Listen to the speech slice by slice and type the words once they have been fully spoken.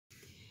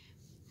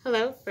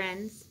Hello,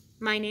 friends.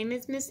 My name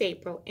is Miss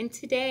April, and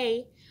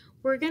today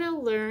we're going to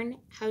learn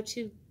how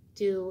to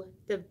do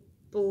the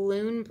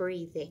balloon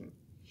breathing.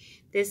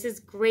 This is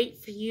great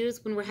for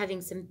use when we're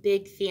having some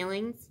big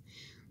feelings,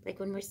 like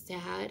when we're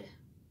sad,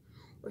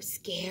 or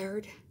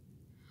scared,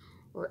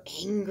 or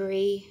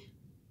angry,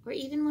 or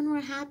even when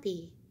we're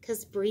happy,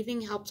 because breathing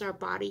helps our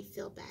body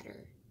feel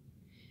better.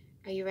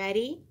 Are you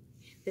ready?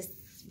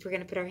 We're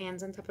going to put our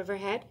hands on top of our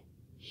head.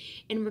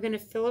 And we're going to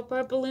fill up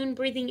our balloon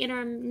breathing in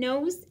our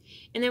nose,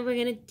 and then we're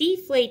going to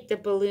deflate the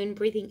balloon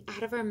breathing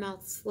out of our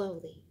mouth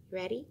slowly.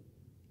 Ready?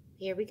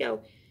 Here we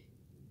go.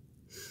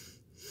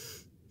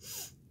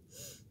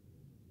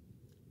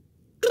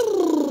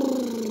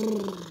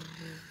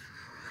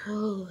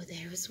 Oh,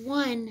 there's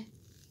one.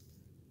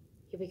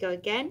 Here we go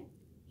again.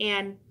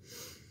 And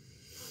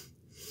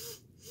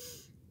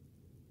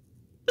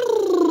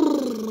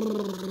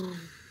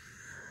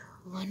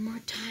one more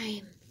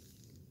time.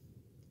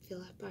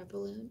 Fill up our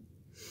balloon.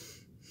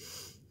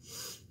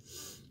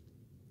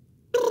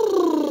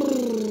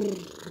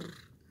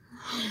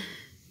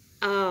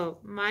 Oh,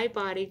 my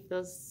body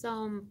feels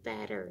so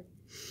better.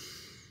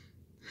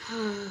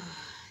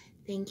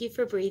 Thank you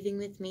for breathing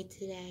with me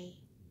today.